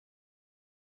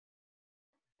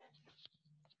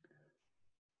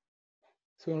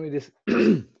So when we just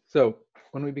so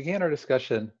when we began our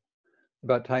discussion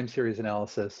about time series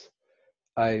analysis,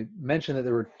 I mentioned that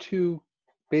there were two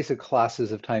basic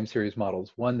classes of time series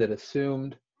models. One that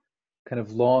assumed kind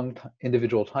of long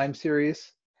individual time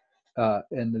series,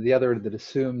 and the other that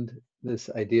assumed this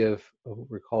idea of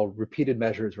what we call repeated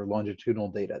measures or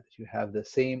longitudinal data, that you have the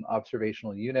same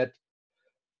observational unit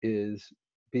is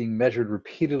being measured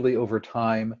repeatedly over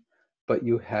time, but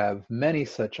you have many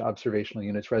such observational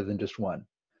units rather than just one.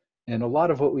 And a lot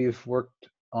of what we've worked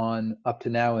on up to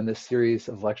now in this series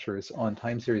of lectures on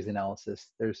time series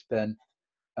analysis, there's been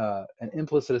an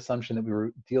implicit assumption that we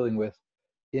were dealing with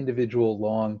individual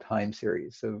long time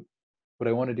series. So what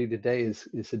I want to do today is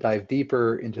to dive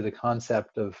deeper into the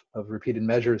concept of repeated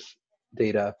measures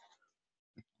data,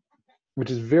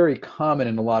 which is very common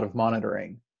in a lot of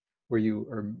monitoring, where you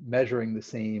are measuring the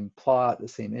same plot, the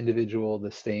same individual,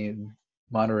 the same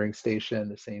monitoring station,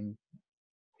 the same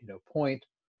point,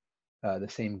 the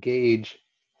same gauge,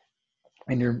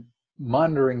 and you're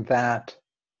monitoring that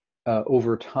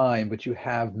over time, but you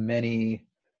have many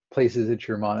places that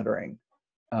you're monitoring.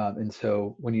 And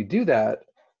so when you do that,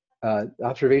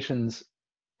 observations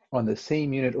on the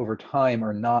same unit over time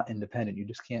are not independent. You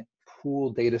just can't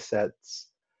pool data sets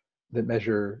that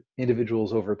measure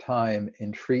individuals over time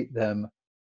and treat them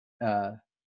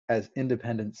as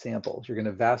independent samples. You're going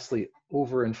to vastly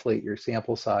overinflate your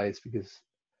sample size because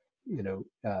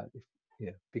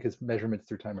because measurements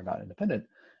through time are not independent.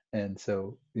 And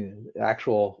so the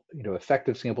actual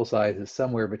effective sample size is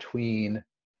somewhere between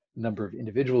the number of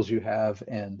individuals you have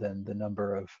and then the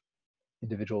number of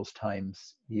individuals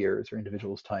times years or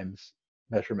individuals times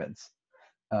measurements.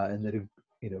 And that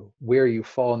where you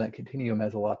fall in that continuum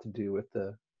has a lot to do with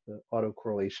the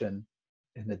autocorrelation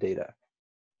in the data.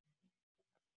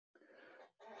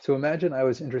 So imagine I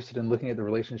was interested in looking at the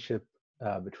relationship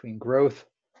between growth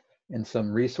and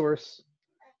some resource,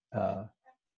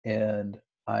 and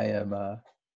I am,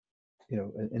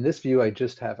 in this view, I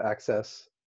just have access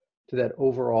to that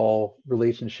overall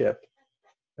relationship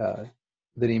that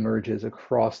emerges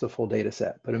across the full data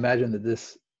set. But imagine that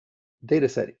this data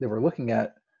set that we're looking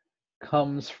at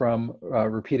comes from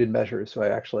repeated measures. So I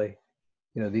actually,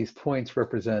 these points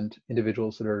represent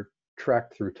individuals that are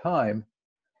tracked through time.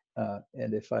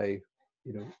 And if I,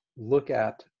 look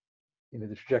at,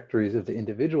 the trajectories of the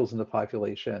individuals in the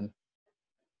population,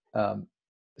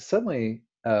 suddenly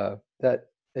that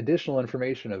additional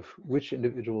information of which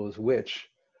individual is which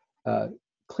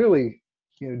clearly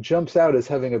jumps out as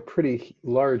having a pretty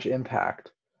large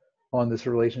impact on this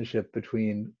relationship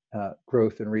between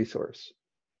growth and resource.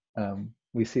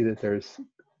 We see that there's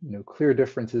clear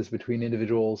differences between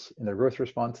individuals in their growth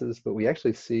responses, but we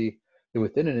actually see that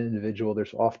within an individual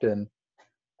there's often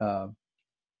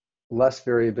less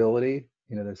variability.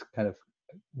 There's kind of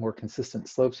more consistent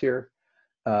slopes here,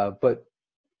 but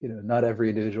not every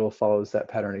individual follows that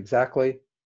pattern exactly.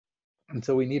 And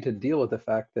so we need to deal with the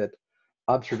fact that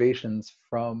observations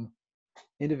from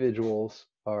individuals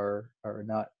are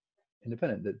not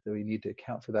independent, that we need to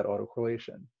account for that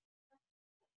autocorrelation.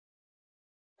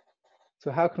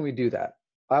 So how can we do that?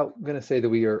 I'm going to say that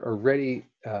we are already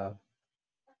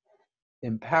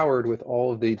empowered with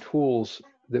all of the tools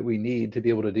that we need to be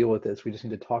able to deal with this. We just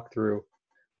need to talk through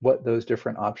what those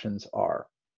different options are.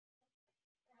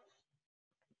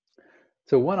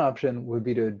 So one option would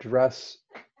be to address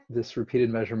this repeated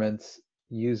measurements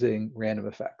using random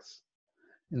effects.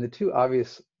 And the two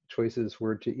obvious choices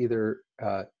were to either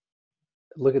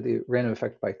look at the random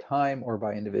effect by time or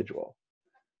by individual.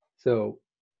 So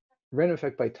random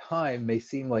effect by time may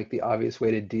seem like the obvious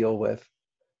way to deal with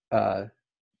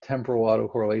temporal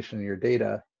autocorrelation in your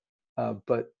data,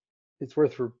 but it's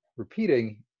worth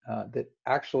repeating that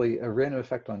actually a random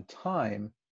effect on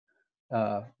time,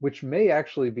 which may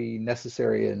actually be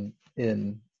necessary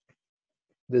in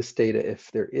this data if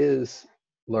there is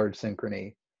large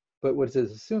synchrony, but what it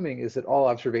is assuming is that all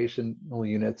observational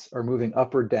units are moving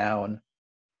up or down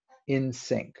in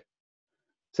sync.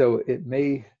 So it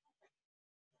may,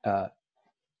 a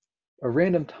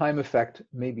random time effect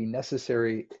may be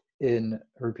necessary in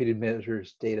a repeated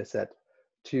measures data set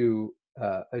to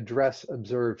address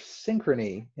observed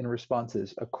synchrony in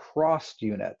responses across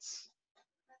units.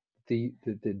 The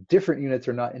different units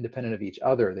are not independent of each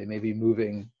other. They may be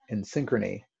moving in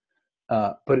synchrony,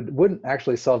 but it wouldn't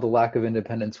actually solve the lack of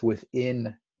independence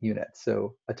within units.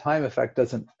 So a time effect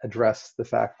doesn't address the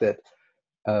fact that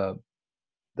the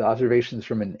observations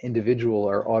from an individual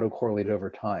are autocorrelated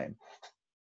over time.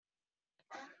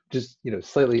 Just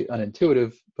slightly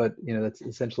unintuitive, but that's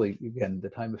essentially, again, the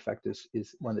time effect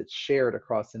is one that's shared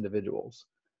across individuals.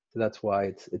 So that's why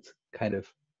it's kind of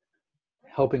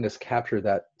helping us capture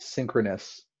that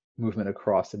synchronous movement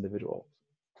across individuals.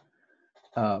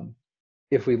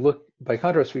 If we look, by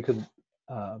contrast, we could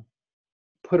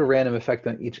put a random effect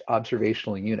on each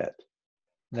observational unit.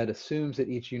 And that assumes that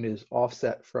each unit is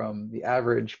offset from the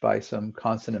average by some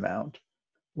constant amount.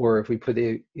 Or if we put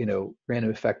a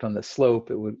random effect on the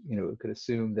slope, it would it could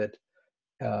assume that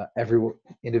every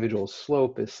individual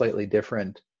slope is slightly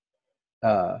different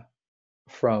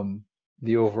from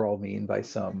the overall mean by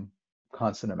some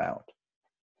constant amount,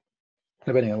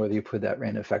 depending on whether you put that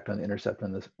random effect on the intercept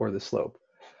or the slope.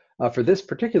 For this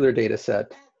particular data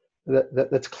set,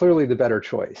 that's clearly the better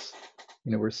choice.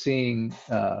 We're seeing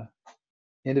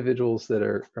individuals that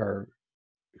are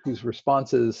whose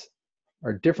responses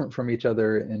are different from each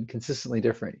other and consistently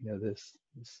different. This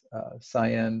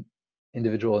cyan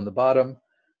individual in the bottom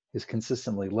is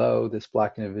consistently low. This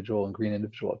black individual and green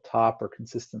individual at top are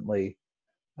consistently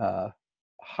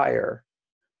higher.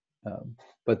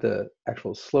 But the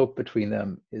actual slope between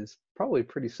them is probably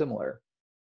pretty similar.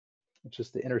 It's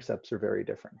just the intercepts are very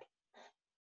different.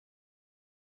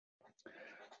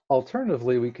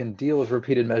 Alternatively, we can deal with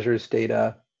repeated measures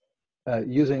data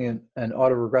using an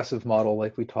autoregressive model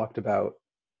like we talked about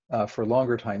for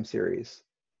longer time series.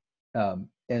 And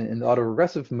in the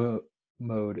autoregressive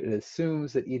mode, it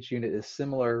assumes that each unit is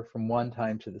similar from one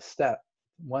time step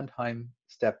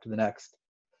to the next,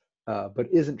 but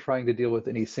isn't trying to deal with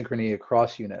any synchrony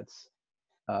across units.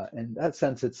 In that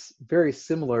sense, it's very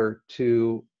similar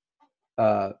to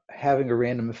having a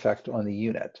random effect on the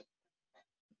unit.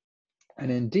 And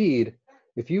indeed,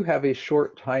 if you have a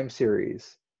short time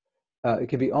series, it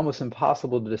can be almost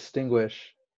impossible to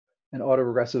distinguish an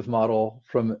autoregressive model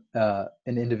from an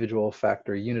individual effect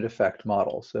or unit effect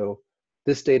model. So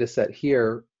this data set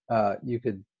here, you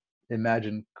could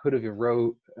imagine could have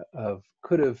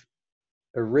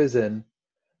arisen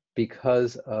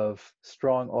because of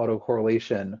strong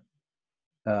autocorrelation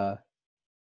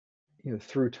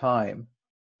through time,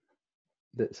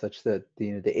 such that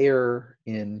the error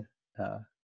in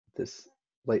this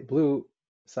light blue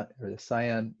or the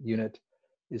cyan unit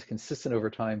is consistent over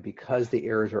time because the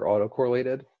errors are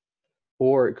autocorrelated,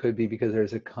 or it could be because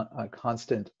there's a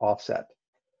constant offset.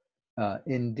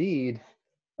 Indeed,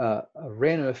 a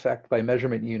random effect by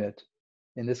measurement unit,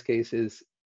 in this case, is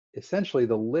essentially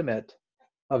the limit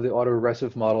of the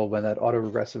autoregressive model when that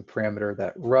autoregressive parameter,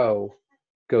 that rho,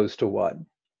 goes to 1.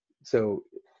 So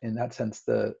in that sense,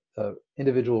 the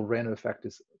individual random effect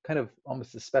is kind of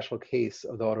almost a special case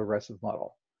of the autoregressive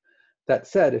model. That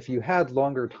said, if you had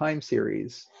longer time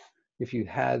series, if you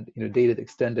had data that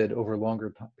extended over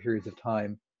longer periods of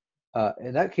time,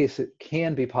 in that case, it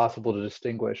can be possible to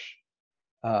distinguish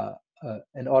an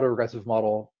autoregressive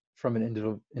model from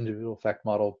an individual effect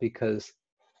model, because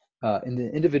in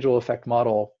the individual effect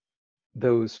model,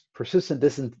 those persistent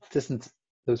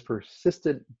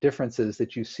differences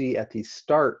that you see at the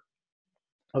start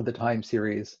of the time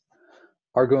series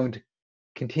are going to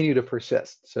continue to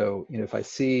persist. So if I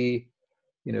see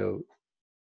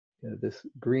this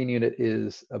green unit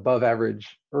is above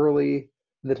average early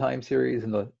in the time series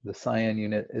and the cyan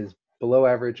unit is below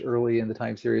average early in the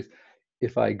time series,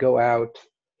 if I go out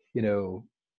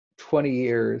 20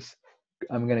 years,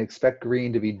 I'm going to expect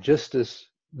green to be just as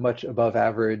much above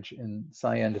average and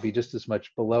cyan to be just as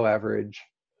much below average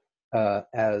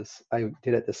as I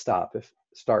did at the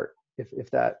start.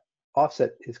 If that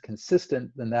offset is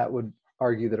consistent, then that would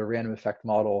argue that a random effect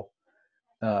model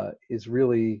is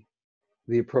really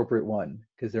the appropriate one,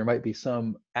 because there might be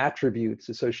some attributes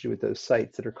associated with those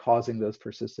sites that are causing those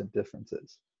persistent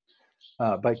differences.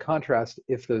 By contrast,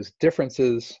 if those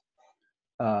differences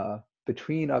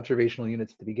between observational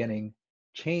units at the beginning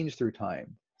change through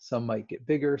time, some might get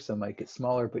bigger, some might get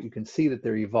smaller, but you can see that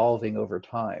they're evolving over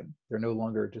time. They're no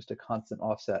longer just a constant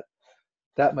offset.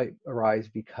 That might arise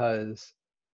because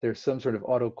there's some sort of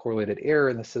autocorrelated error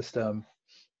in the system,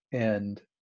 and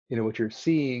what you're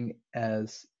seeing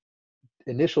as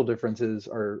initial differences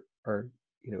are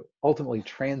ultimately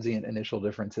transient initial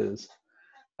differences,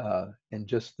 and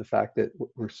just the fact that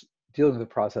we're dealing with a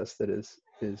process that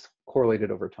is correlated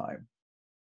over time.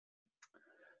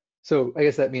 So I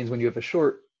guess that means when you have a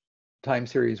short time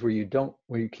series where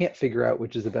you can't figure out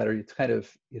which is the better, it's kind of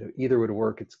either would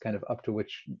work. It's kind of up to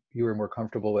which you are more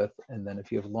comfortable with. And then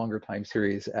if you have longer time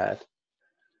series at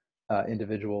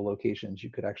individual locations, you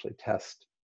could actually test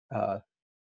the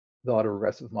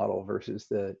autoregressive model versus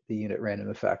the unit random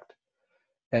effect.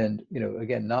 And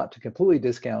again, not to completely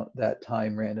discount that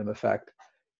time random effect,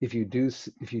 if you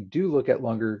do look at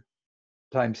longer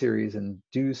time series and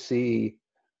do see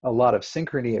a lot of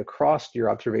synchrony across your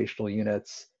observational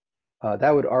units,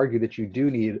 that would argue that you do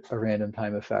need a random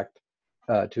time effect.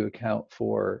 to account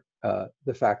for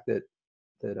the fact that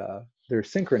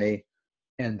there's synchrony,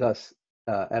 and thus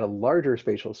at a larger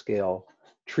spatial scale,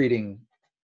 treating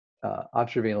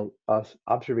observational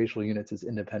units as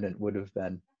independent would have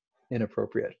been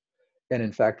inappropriate. And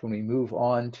in fact, when we move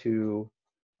on to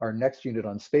our next unit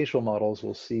on spatial models,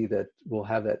 we'll see that we'll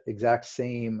have that exact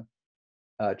same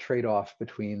trade-off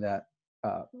between that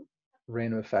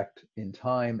random effect in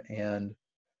time and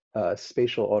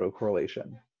spatial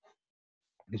autocorrelation,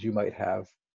 because you might have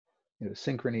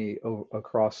synchrony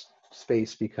across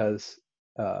space because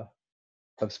of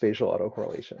spatial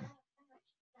autocorrelation.